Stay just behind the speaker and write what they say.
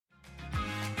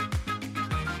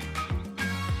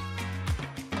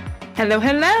Hello,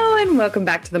 and welcome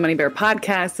back to the Money Bear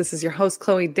Podcast. This is your host,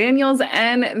 Chloe Daniels,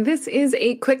 and this is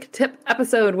a quick tip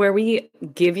episode where we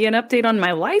give you an update on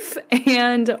my life,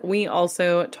 and we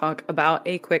also talk about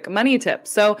a quick money tip.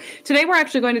 So today we're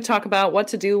actually going to talk about what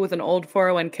to do with an old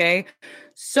 401k.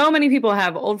 So many people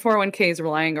have old 401ks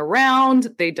lying around.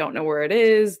 They don't know where it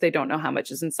is. They don't know how much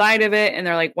is inside of it. And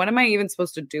they're like, what am I even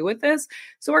supposed to do with this?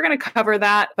 So we're going to cover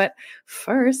that. But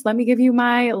first, let me give you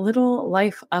my little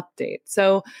life update.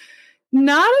 So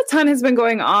not a ton has been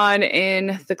going on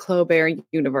in the Chloe Bear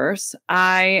universe.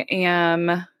 I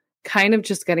am kind of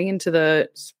just getting into the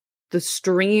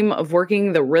stream of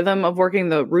working, the rhythm of working,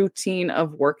 the routine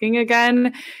of working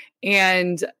again.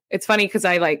 And it's funny because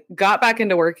I got back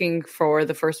into working for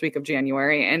the first week of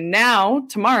January. And now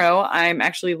tomorrow I'm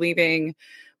actually leaving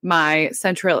my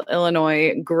Central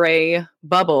Illinois gray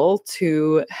bubble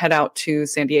to head out to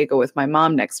San Diego with my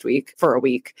mom next week for a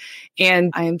week.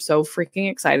 And I am so freaking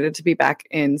excited to be back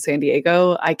in San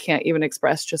Diego. I can't even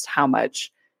express just how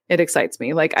much it excites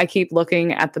me. Like, I keep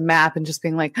looking at the map and just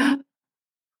being like, I'm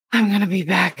going to be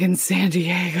back in San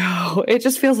Diego. It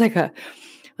just feels like I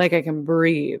can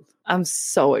breathe. I'm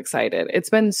so excited.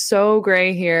 It's been so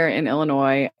gray here in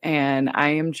Illinois, and I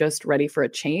am just ready for a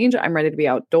change. I'm ready to be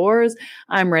outdoors.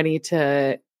 I'm ready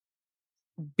to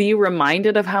be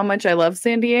reminded of how much I love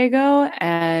San Diego,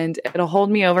 and it'll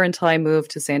hold me over until I move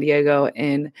to San Diego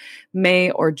in May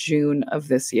or June of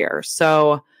this year.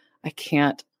 So I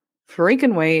can't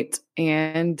freaking wait.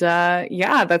 And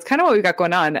that's kind of what we've got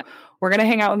going on. We're going to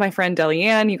hang out with my friend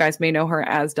Delianne. You guys may know her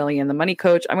as Delianne the Money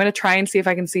Coach. I'm going to try and see if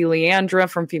I can see Leandra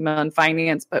from Female in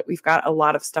Finance, but we've got a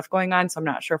lot of stuff going on, so I'm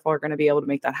not sure if we're going to be able to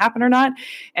make that happen or not.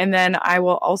 And then I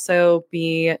will also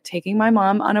be taking my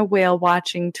mom on a whale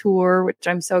watching tour, which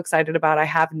I'm so excited about. I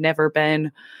have never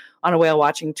been on a whale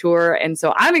watching tour. And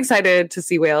so I'm excited to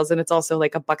see whales. And it's also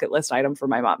like a bucket list item for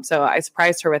my mom. So I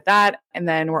surprised her with that. And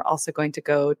then we're also going to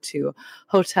go to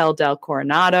Hotel del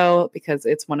Coronado because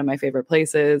it's one of my favorite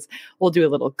places. We'll do a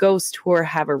little ghost tour,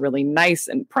 have a really nice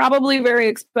and probably very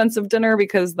expensive dinner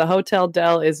because the Hotel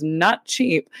Del is not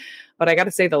cheap. But I got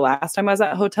to say, the last time I was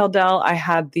at Hotel Del, I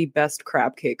had the best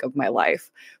crab cake of my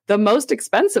life. The most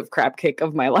expensive crab cake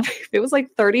of my life. It was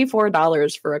like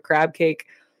 $34 for a crab cake.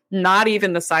 Not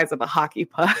even the size of a hockey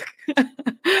puck,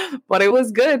 but it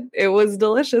was good. It was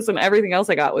delicious. And everything else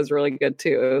I got was really good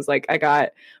too. It was like, I got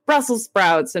Brussels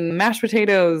sprouts and mashed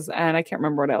potatoes and I can't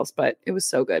remember what else, but it was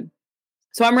so good.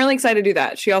 So I'm really excited to do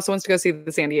that. She also wants to go see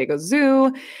the San Diego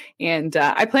Zoo. And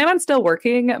I plan on still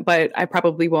working, but I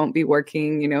probably won't be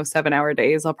working, 7-hour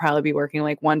days. I'll probably be working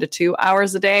like 1 to 2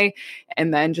 hours a day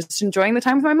and then just enjoying the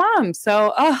time with my mom.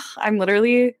 So I'm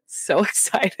literally so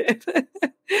excited.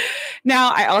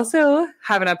 Now, I also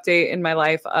have an update in my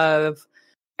life of,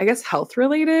 I guess, health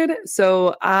related.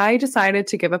 So I decided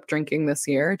to give up drinking this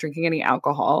year, drinking any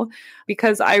alcohol,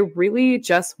 because I really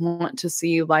just want to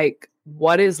see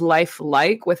what is life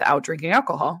like without drinking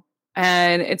alcohol.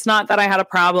 And it's not that I had a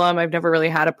problem. I've never really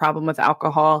had a problem with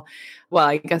alcohol. Well,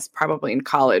 I guess probably in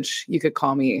college, you could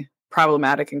call me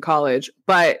problematic in college.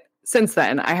 But since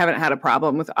then, I haven't had a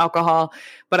problem with alcohol.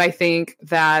 But I think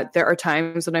that there are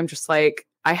times when I'm just like,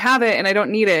 I have it and I don't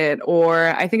need it, or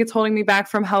I think it's holding me back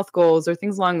from health goals or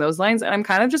things along those lines. And I'm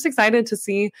kind of just excited to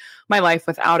see my life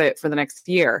without it for the next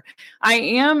year. I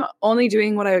am only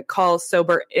doing what I call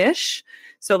sober-ish.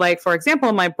 So for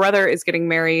example, my brother is getting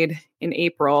married in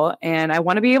April and I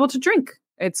want to be able to drink.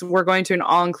 We're going to an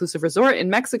all-inclusive resort in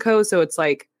Mexico. So it's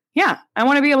I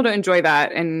want to be able to enjoy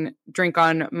that and drink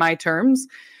on my terms.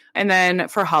 And then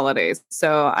for holidays.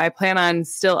 So I plan on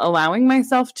still allowing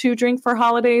myself to drink for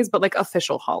holidays, but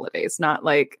official holidays, not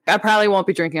I probably won't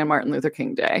be drinking on Martin Luther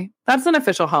King Day. That's an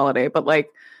official holiday, but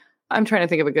I'm trying to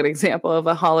think of a good example of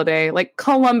a holiday, like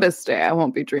Columbus Day, I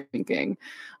won't be drinking.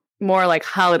 More like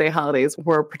holidays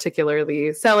we're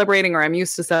particularly celebrating, or I'm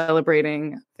used to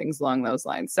celebrating, things along those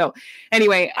lines. So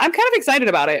anyway, I'm kind of excited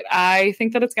about it. I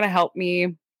think that it's going to help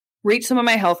me reach some of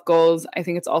my health goals. I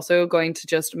think it's also going to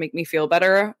just make me feel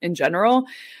better in general.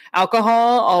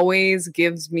 Alcohol always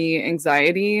gives me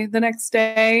anxiety the next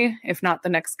day, if not the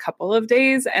next couple of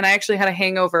days. And I actually had a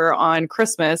hangover on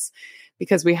Christmas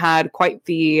because we had quite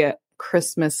the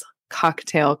Christmas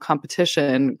cocktail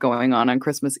competition going on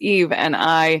Christmas Eve. And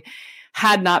I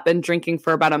had not been drinking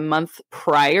for about a month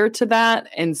prior to that.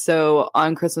 And so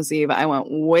on Christmas Eve, I went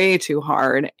way too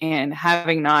hard. And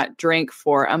having not drank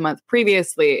for a month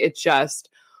previously, it just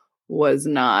was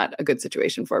not a good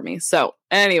situation for me. So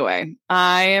anyway,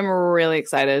 I am really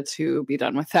excited to be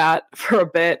done with that for a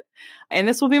bit. And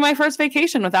this will be my first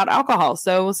vacation without alcohol.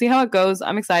 So we'll see how it goes.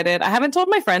 I'm excited. I haven't told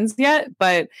my friends yet,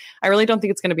 but I really don't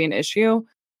think it's going to be an issue.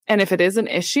 And if it is an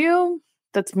issue,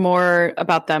 that's more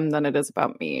about them than it is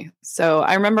about me. So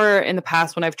I remember in the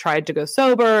past when I've tried to go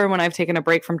sober, when I've taken a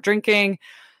break from drinking,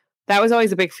 that was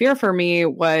always a big fear for me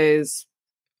was,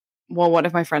 well, what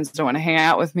if my friends don't want to hang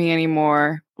out with me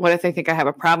anymore? What if they think I have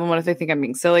a problem? What if they think I'm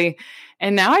being silly?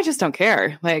 And now I just don't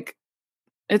care. Like,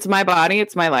 it's my body,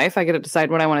 it's my life. I get to decide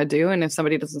what I want to do. And if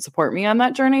somebody doesn't support me on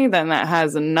that journey, then that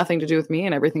has nothing to do with me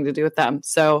and everything to do with them.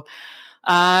 So,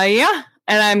 yeah.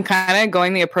 And I'm kind of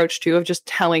going the approach too of just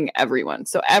telling everyone.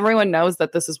 So everyone knows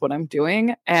that this is what I'm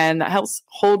doing and that helps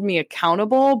hold me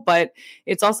accountable. But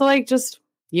it's also like, just,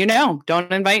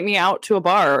 don't invite me out to a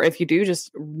bar. Or if you do,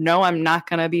 just know I'm not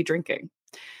going to be drinking.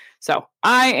 So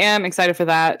I am excited for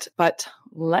that. But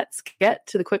let's get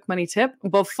to the quick money tip.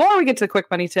 Before we get to the quick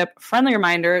money tip, friendly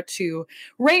reminder to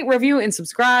rate, review, and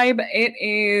subscribe. It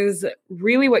is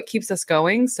really what keeps us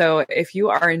going. So if you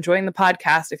are enjoying the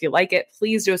podcast, if you like it,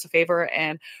 please do us a favor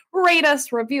and rate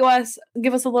us, review us,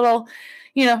 give us a little,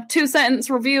 2-sentence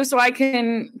review so I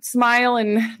can smile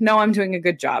and know I'm doing a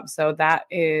good job. So that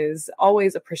is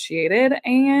always appreciated.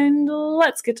 And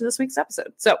let's get to this week's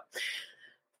episode. So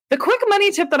the quick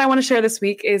money tip that I want to share this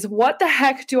week is, what the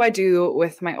heck do I do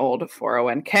with my old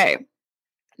 401k?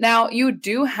 Now, you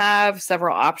do have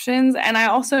several options. And I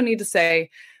also need to say,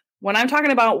 when I'm talking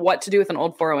about what to do with an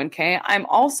old 401k, I'm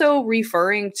also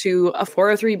referring to a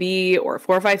 403b or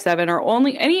 457 or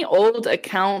only any old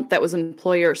account that was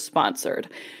employer sponsored.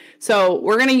 So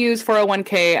we're going to use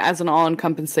 401k as an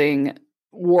all-encompassing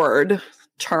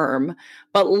term,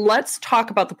 but let's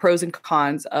talk about the pros and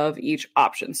cons of each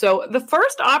option. So the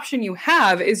first option you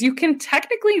have is you can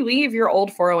technically leave your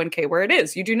old 401k where it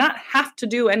is. You do not have to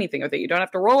do anything with it. You don't have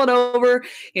to roll it over.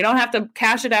 You don't have to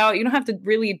cash it out. You don't have to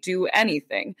really do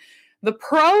anything. The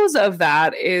pros of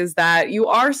that is that you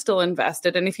are still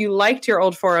invested. And if you liked your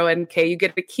old 401k, you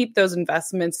get to keep those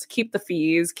investments, keep the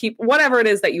fees, keep whatever it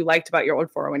is that you liked about your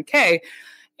old 401k,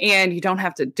 and you don't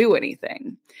have to do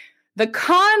anything. The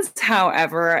cons,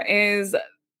 however, is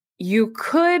you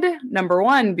could, number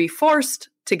one, be forced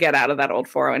to get out of that old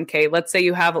 401k. Let's say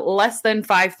you have less than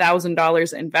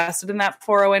 $5,000 invested in that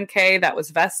 401k that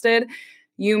was vested.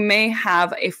 You may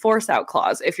have a force out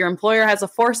clause. If your employer has a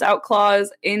force out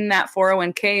clause in that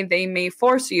 401k, they may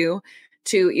force you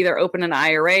to either open an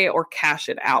IRA or cash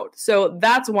it out. So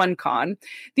that's one con.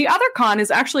 The other con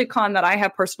is actually a con that I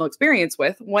have personal experience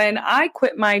with. When I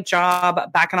quit my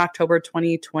job back in October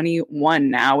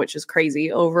 2021 now, which is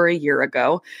crazy, over a year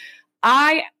ago,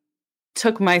 I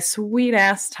took my sweet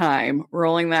ass time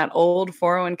rolling that old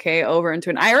 401k over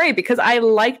into an IRA because I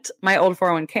liked my old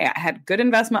 401k. I had good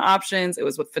investment options. It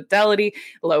was with Fidelity,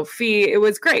 low fee. It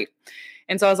was great.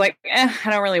 And so I was like, I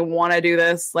don't really want to do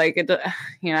this. Like,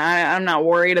 I'm not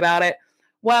worried about it.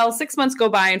 Well, 6 months go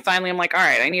by and finally I'm like, all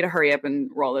right, I need to hurry up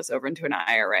and roll this over into an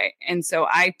IRA. And so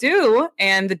I do.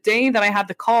 And the day that I had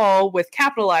the call with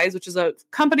Capitalize, which is a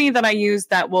company that I use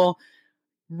that will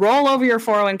roll over your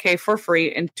 401k for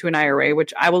free into an IRA,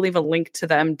 which I will leave a link to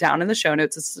them down in the show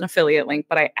notes. It's an affiliate link,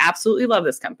 but I absolutely love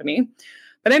this company.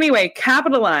 But anyway,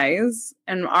 Capitalize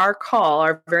and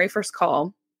our very first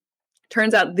call,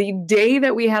 turns out the day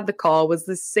that we had the call was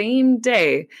the same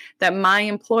day that my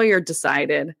employer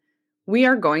decided we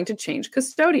are going to change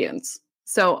custodians.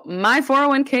 So my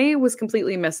 401k was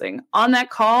completely missing. On that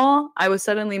call, I was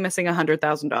suddenly missing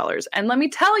 $100,000. And let me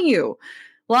tell you,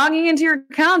 logging into your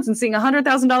accounts and seeing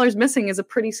 $100,000 missing is a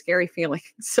pretty scary feeling.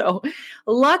 So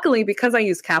luckily, because I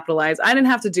use Capitalize, I didn't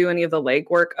have to do any of the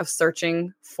legwork of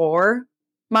searching for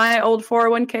my old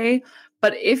 401k.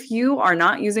 But if you are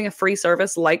not using a free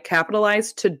service like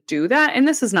Capitalize to do that, and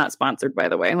this is not sponsored, by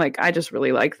the way, like I just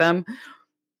really like them.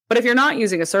 But if you're not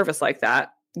using a service like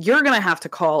that, you're going to have to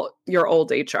call your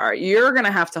old HR. You're going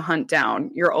to have to hunt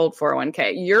down your old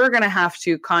 401k. You're going to have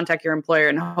to contact your employer,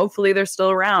 and hopefully they're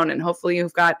still around. And hopefully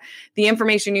you've got the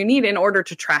information you need in order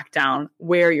to track down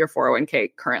where your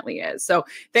 401k currently is. So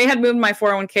they had moved my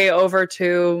 401k over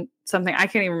to something, I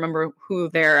can't even remember who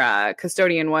their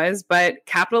custodian was, but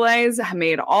Capitalize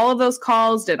made all of those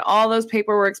calls, did all those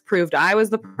paperworks, proved I was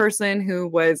the person who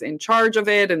was in charge of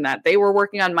it and that they were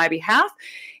working on my behalf,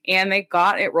 and they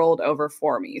got it rolled over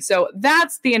for me. So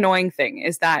that's the annoying thing,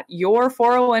 is that your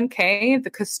 401k, the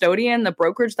custodian, the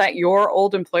brokerage that your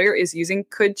old employer is using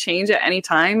could change at any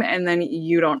time, and then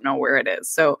you don't know where it is.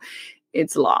 So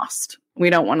it's lost. We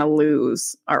don't want to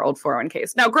lose our old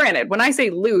 401ks. Now, granted, when I say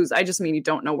lose, I just mean you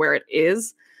don't know where it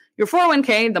is. Your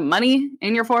 401k, the money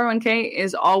in your 401k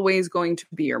is always going to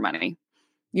be your money.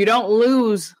 You don't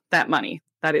lose that money.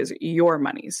 That is your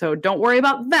money. So don't worry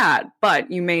about that,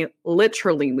 but you may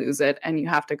literally lose it and you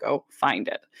have to go find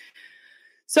it.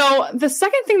 So the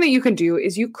second thing that you can do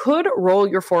is you could roll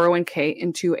your 401k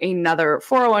into another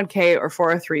 401k or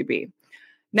 403b.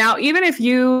 Now, even if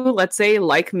you, let's say,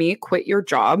 like me, quit your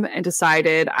job and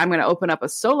decided I'm going to open up a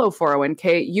solo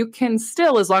 401k, you can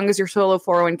still, as long as your solo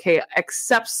 401k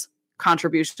accepts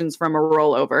contributions from a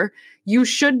rollover, you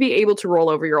should be able to roll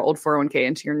over your old 401k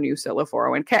into your new solo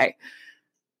 401k.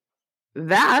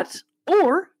 That,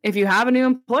 or if you have a new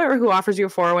employer who offers you a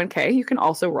 401k, you can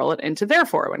also roll it into their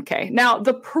 401k. Now,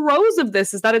 the pros of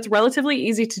this is that it's relatively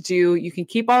easy to do. You can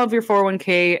keep all of your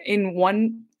 401k in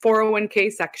one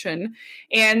 401k section,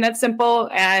 and that's simple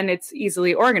and it's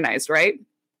easily organized, right?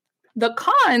 The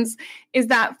cons is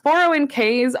that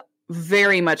 401ks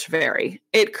very much vary.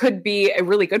 It could be a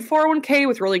really good 401k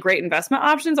with really great investment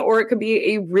options, or it could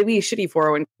be a really shitty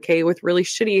 401k with really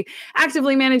shitty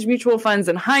actively managed mutual funds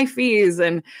and high fees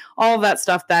and all of that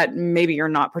stuff that maybe you're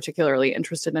not particularly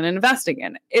interested in investing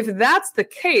in. If that's the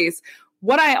case,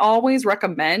 what I always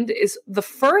recommend is the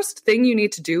first thing you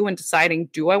need to do when deciding,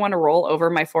 do I want to roll over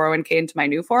my 401k into my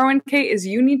new 401k, is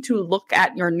you need to look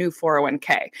at your new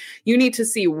 401k. You need to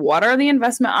see, what are the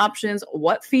investment options?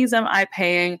 What fees am I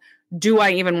paying? Do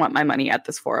I even want my money at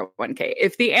this 401k?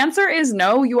 If the answer is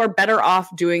no, you are better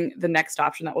off doing the next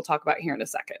option that we'll talk about here in a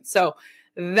second. So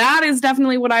that is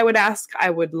definitely what I would ask.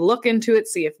 I would look into it,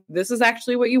 see if this is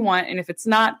actually what you want. And if it's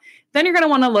not, then you're going to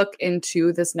want to look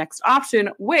into this next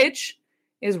option, which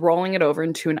is rolling it over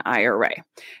into an IRA.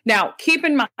 Now, keep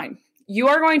in mind, you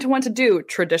are going to want to do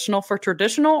traditional for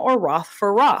traditional or Roth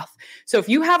for Roth. So if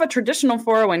you have a traditional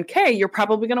 401k, you're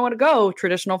probably going to want to go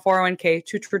traditional 401k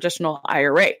to traditional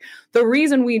IRA. The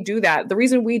reason we do that, the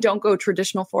reason we don't go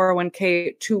traditional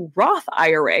 401k to Roth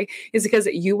IRA, is because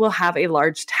you will have a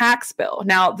large tax bill.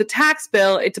 Now, the tax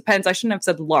bill, it depends. I shouldn't have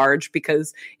said large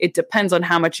because it depends on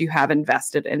how much you have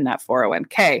invested in that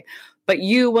 401k. But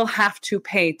you will have to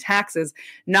pay taxes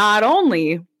not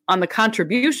only on the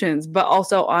contributions, but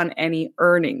also on any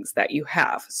earnings that you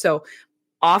have. So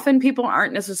often people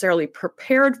aren't necessarily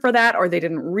prepared for that, or they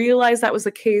didn't realize that was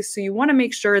the case. So you want to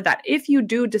make sure that if you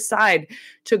do decide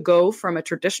to go from a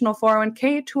traditional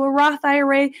 401k to a Roth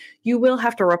IRA, you will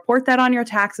have to report that on your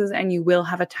taxes and you will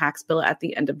have a tax bill at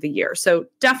the end of the year. So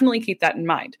definitely keep that in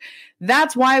mind.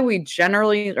 That's why we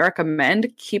generally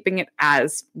recommend keeping it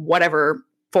as whatever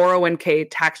 401k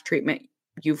tax treatment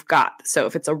you've got. So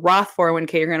if it's a Roth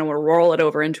 401k, you're going to want to roll it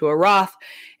over into a Roth.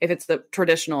 If it's the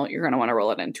traditional, you're going to want to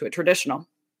roll it into a traditional.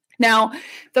 Now,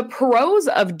 the pros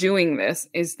of doing this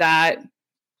is that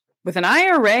with an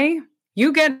IRA,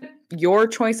 you get your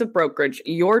choice of brokerage,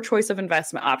 your choice of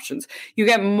investment options. You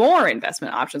get more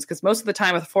investment options because most of the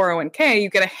time with 401k, you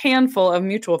get a handful of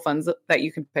mutual funds that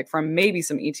you can pick from, maybe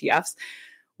some ETFs.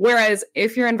 Whereas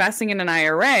if you're investing in an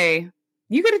IRA,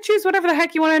 you get to choose whatever the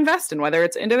heck you want to invest in, whether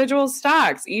it's individual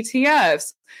stocks,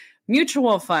 ETFs,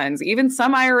 mutual funds, even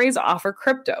some IRAs offer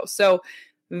crypto. So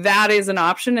that is an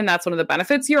option, and that's one of the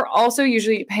benefits. You're also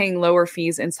usually paying lower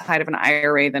fees inside of an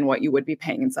IRA than what you would be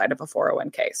paying inside of a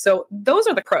 401k. So those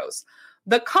are the pros.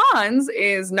 The cons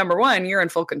is, number one, you're in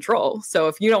full control. So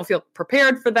if you don't feel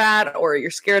prepared for that, or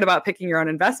you're scared about picking your own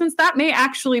investments, that may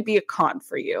actually be a con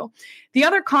for you. The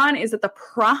other con is that the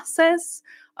process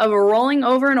of rolling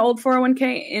over an old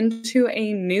 401k into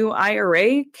a new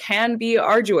IRA can be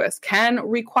arduous, can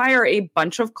require a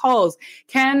bunch of calls,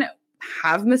 can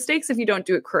have mistakes if you don't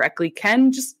do it correctly,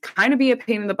 can just kind of be a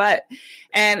pain in the butt.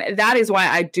 And that is why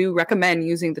I do recommend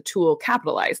using the tool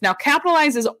Capitalize. Now,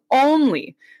 Capitalize is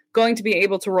only going to be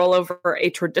able to roll over a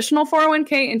traditional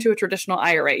 401k into a traditional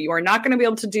IRA. You are not going to be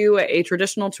able to do a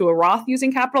traditional to a Roth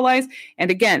using Capitalize. And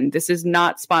again, this is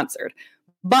not sponsored.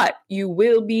 But you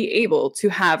will be able to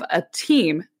have a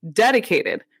team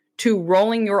dedicated to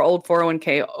rolling your old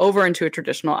 401k over into a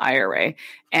traditional IRA.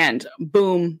 And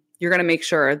boom, you're going to make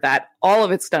sure that all of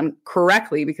it's done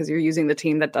correctly because you're using the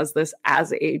team that does this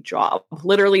as a job.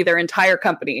 Literally, their entire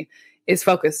company is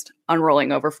focused on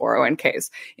rolling over 401ks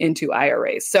into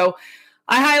IRAs. So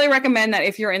I highly recommend that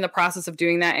if you're in the process of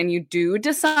doing that and you do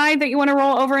decide that you want to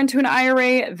roll over into an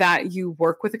IRA, that you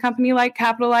work with a company like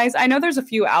Capitalize. I know there's a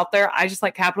few out there. I just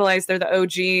like Capitalize. They're the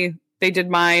OG. They did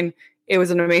mine. It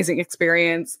was an amazing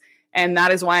experience. And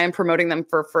that is why I'm promoting them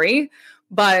for free.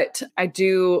 But I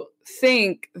do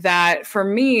think that for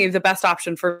me, the best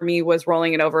option for me was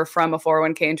rolling it over from a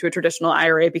 401k into a traditional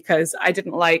IRA because I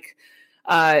didn't like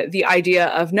the idea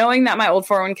of knowing that my old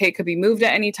 401k could be moved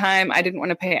at any time. I didn't want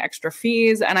to pay extra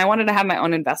fees and I wanted to have my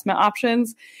own investment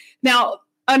options. Now,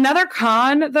 another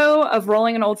con though of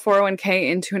rolling an old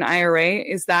 401k into an IRA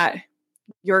is that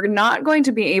you're not going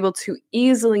to be able to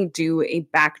easily do a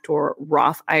backdoor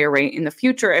Roth IRA in the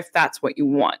future if that's what you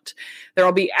want. There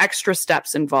will be extra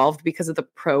steps involved because of the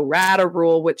pro rata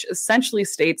rule, which essentially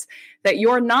states that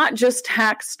you're not just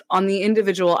taxed on the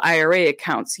individual IRA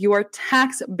accounts. You are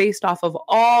taxed based off of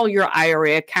all your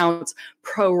IRA accounts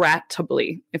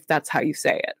proratably, if that's how you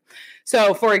say it.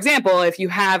 So, for example, if you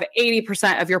have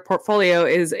 80% of your portfolio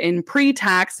is in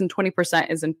pre-tax and 20%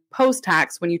 is in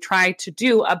post-tax, when you try to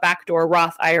do a backdoor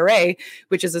Roth IRA,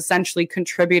 which is essentially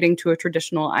contributing to a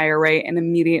traditional IRA and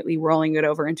immediately rolling it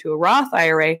over into a Roth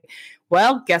IRA,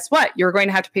 well, guess what? You're going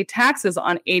to have to pay taxes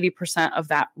on 80% of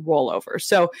that rollover.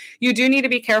 So you do need to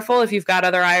be careful if you've got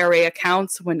other IRA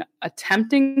accounts when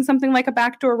attempting something like a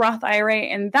backdoor Roth IRA.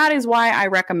 And that is why I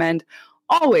recommend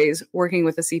always working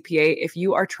with a CPA if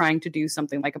you are trying to do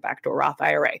something like a backdoor Roth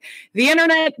IRA. The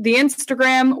internet, the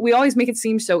Instagram, we always make it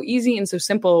seem so easy and so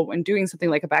simple when doing something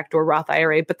like a backdoor Roth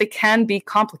IRA, but they can be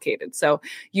complicated. So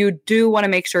you do want to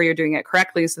make sure you're doing it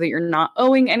correctly so that you're not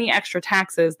owing any extra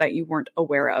taxes that you weren't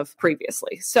aware of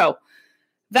previously. So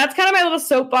that's kind of my little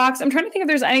soapbox. I'm trying to think if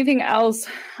there's anything else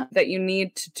that you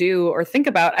need to do or think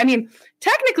about. I mean,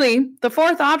 technically, the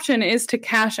fourth option is to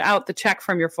cash out the check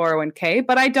from your 401k,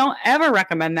 but I don't ever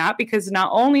recommend that because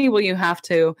not only will you have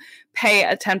to pay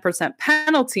a 10%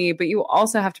 penalty, but you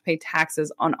also have to pay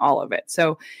taxes on all of it.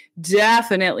 So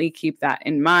definitely keep that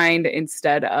in mind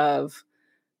instead of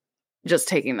just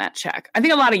taking that check. I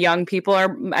think a lot of young people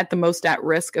are at the most at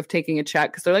risk of taking a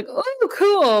check because they're like, oh,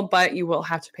 cool, but you will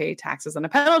have to pay taxes and a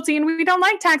penalty, and we don't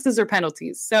like taxes or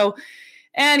penalties. So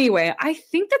anyway, I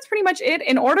think that's pretty much it.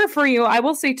 In order for you, I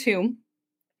will say too,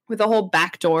 with the whole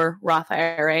backdoor Roth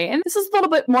IRA, and this is a little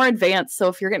bit more advanced, so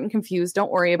if you're getting confused,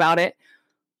 don't worry about it.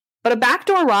 But a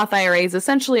backdoor Roth IRA is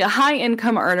essentially a high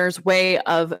income earner's way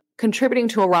of contributing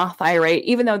to a Roth IRA,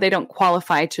 even though they don't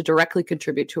qualify to directly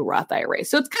contribute to a Roth IRA.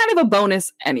 So it's kind of a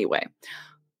bonus anyway.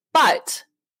 But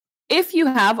if you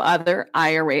have other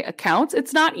IRA accounts,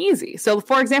 it's not easy. So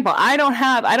for example, I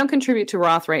don't contribute to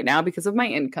Roth right now because of my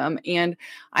income. And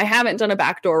I haven't done a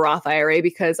backdoor Roth IRA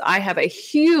because I have a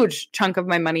huge chunk of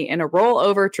my money in a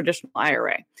rollover traditional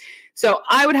IRA. So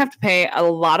I would have to pay a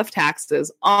lot of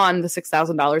taxes on the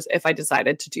 $6,000 if I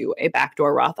decided to do a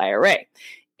backdoor Roth IRA.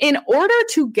 In order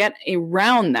to get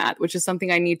around that, which is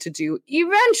something I need to do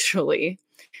eventually,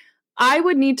 I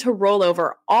would need to roll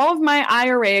over all of my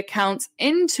IRA accounts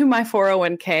into my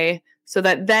 401k so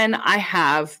that then I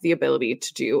have the ability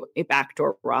to do a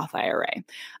backdoor Roth IRA.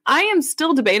 I am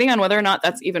still debating on whether or not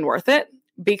that's even worth it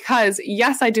because,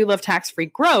 yes, I do love tax-free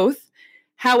growth.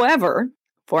 However,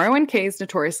 401ks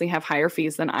notoriously have higher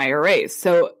fees than IRAs.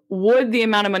 So would the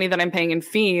amount of money that I'm paying in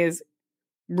fees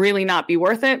really not be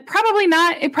worth it? Probably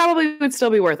not. It probably would still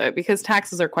be worth it because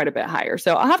taxes are quite a bit higher.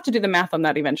 So I'll have to do the math on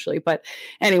that eventually. But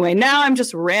anyway, now I'm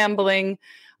just rambling.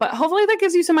 But hopefully that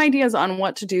gives you some ideas on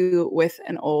what to do with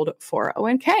an old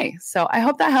 401k. So I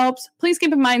hope that helps. Please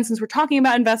keep in mind, since we're talking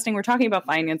about investing, we're talking about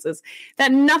finances,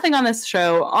 that nothing on this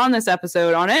show, on this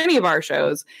episode, on any of our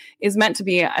shows is meant to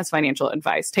be as financial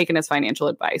advice, taken as financial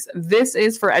advice. This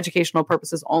is for educational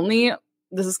purposes only.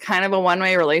 This is kind of a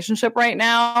one-way relationship right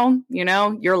now. You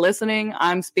know, you're listening,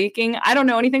 I'm speaking. I don't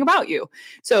know anything about you.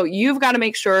 So you've got to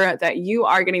make sure that you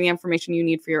are getting the information you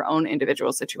need for your own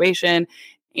individual situation.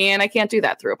 And I can't do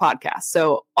that through a podcast.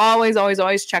 So always, always,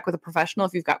 always check with a professional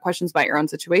if you've got questions about your own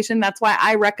situation. That's why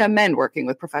I recommend working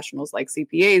with professionals like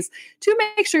CPAs to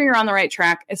make sure you're on the right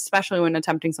track, especially when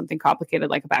attempting something complicated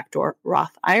like a backdoor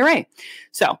Roth IRA.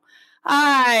 So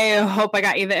I hope I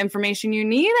got you the information you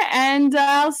need, and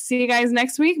I'll see you guys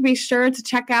next week. Be sure to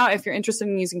check out if you're interested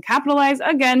in using Capitalize.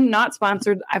 Again, not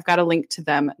sponsored. I've got a link to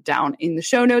them down in the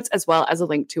show notes, as well as a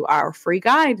link to our free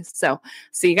guide. So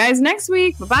see you guys next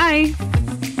week.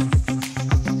 Bye-bye.